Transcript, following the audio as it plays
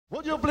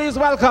Would you please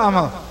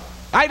welcome?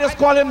 I just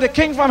call him the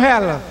king from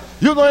hell.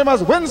 You know him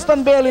as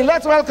Winston Bailey.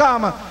 Let's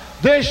welcome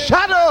the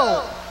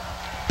Shadow.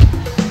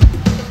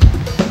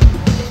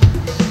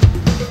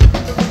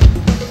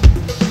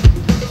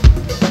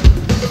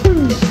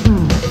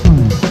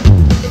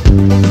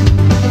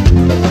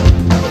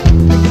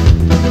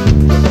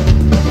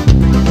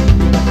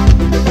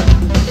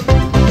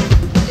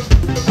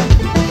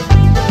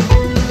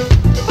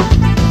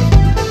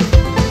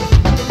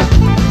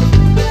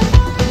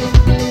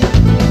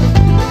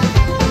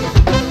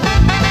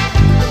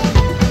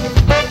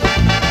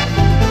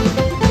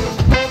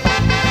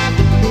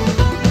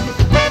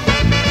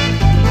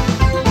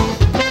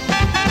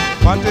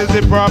 What is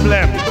the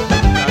problem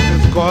that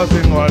is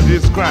causing all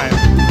this crime?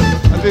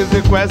 That is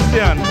the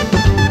question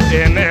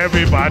in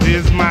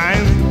everybody's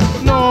mind.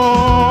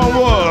 No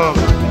work,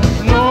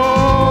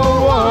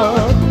 no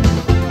work.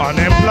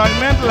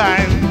 Unemployment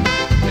line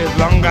is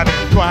longer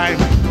than twine.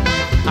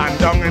 And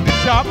down in the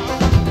shop,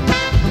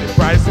 the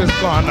price has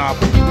gone up.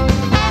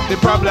 The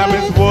problem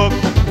is work,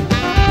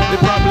 the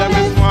problem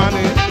is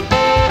money.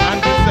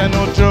 And this ain't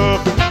no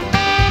joke,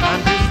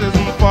 and this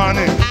isn't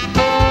funny.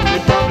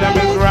 The problem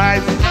is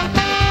rice.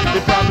 The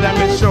problem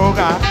is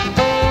sugar,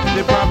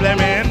 the problem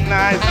ain't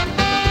nice,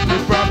 the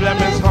problem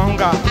is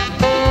hunger,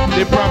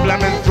 the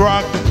problem is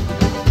drug,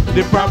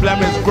 the problem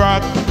is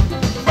grog.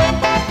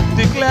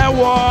 Declare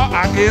war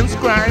against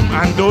crime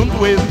and don't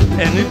waste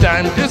any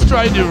time.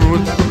 Destroy the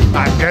roots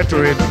and get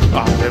rid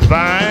of the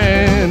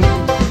vine.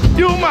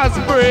 You must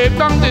break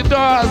down the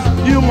doors,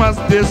 you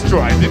must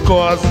destroy the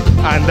cause,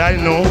 and I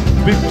know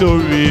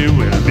victory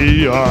will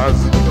be yours.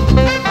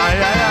 Aye,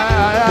 aye,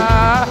 aye,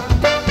 aye.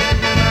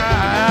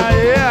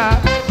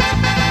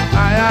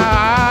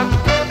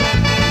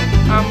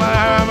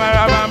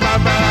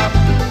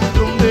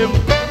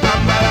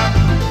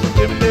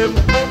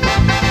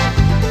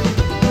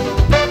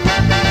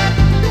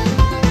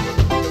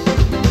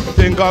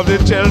 Think of the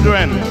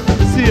children,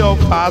 see how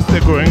fast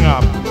they're growing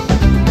up.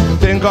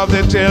 Think of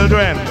the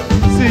children,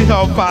 see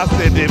how fast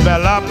they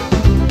develop.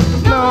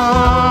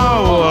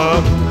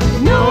 No,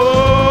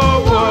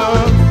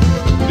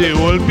 the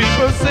old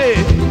people say,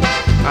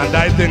 and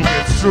I think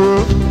it's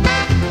true,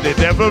 the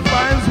devil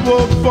finds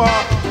work for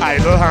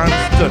idle hands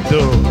to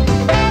do.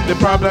 The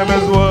problem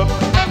is work,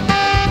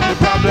 the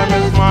problem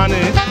is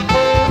money,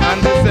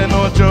 and this ain't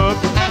no joke,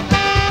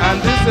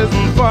 and this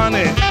isn't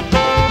funny.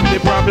 The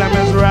problem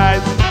is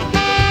rice,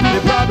 the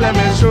problem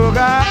is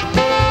sugar,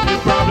 the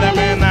problem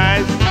is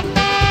nice,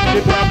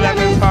 the problem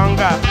is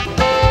hunger.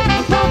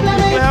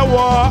 Declare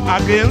war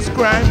against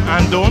crime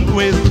and don't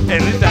waste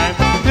any time.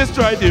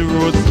 Destroy the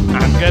roots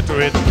and get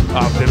rid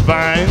of the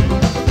vine.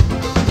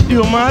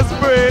 You must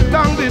break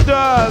down the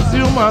doors,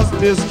 you must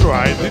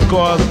destroy the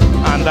cause,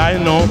 and I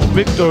know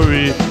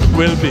victory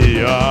will be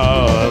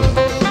yours.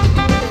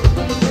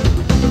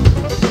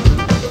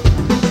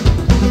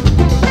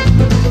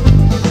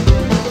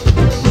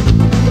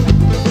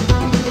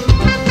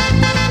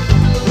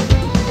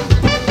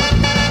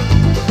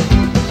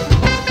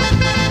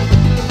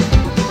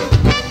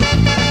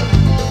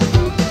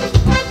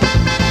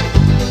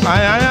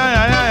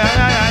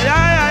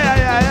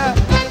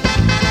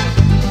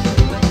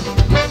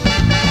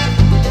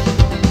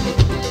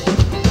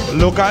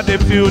 Look at the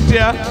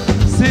future,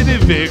 see the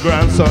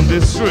vagrants on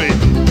the street.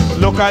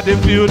 Look at the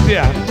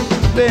future,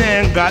 they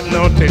ain't got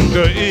nothing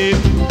to eat.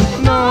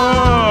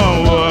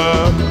 No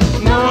work,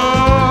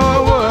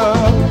 no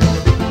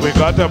work. We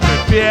gotta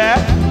prepare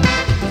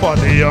for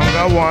the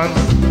younger ones.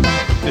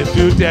 The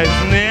future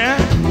is near,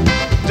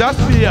 just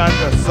beyond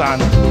the sun.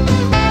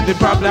 The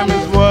problem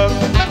is work,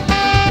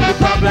 the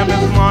problem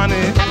is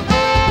money,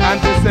 and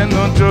this ain't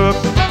no joke,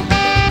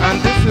 and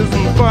this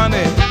isn't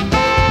funny.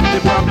 The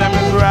problem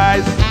is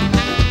rice,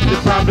 the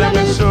problem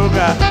is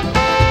sugar,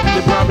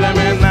 the problem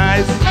is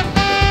nice,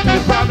 the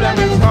problem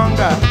is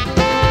hunger.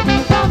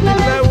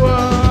 The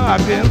war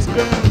against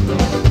crime.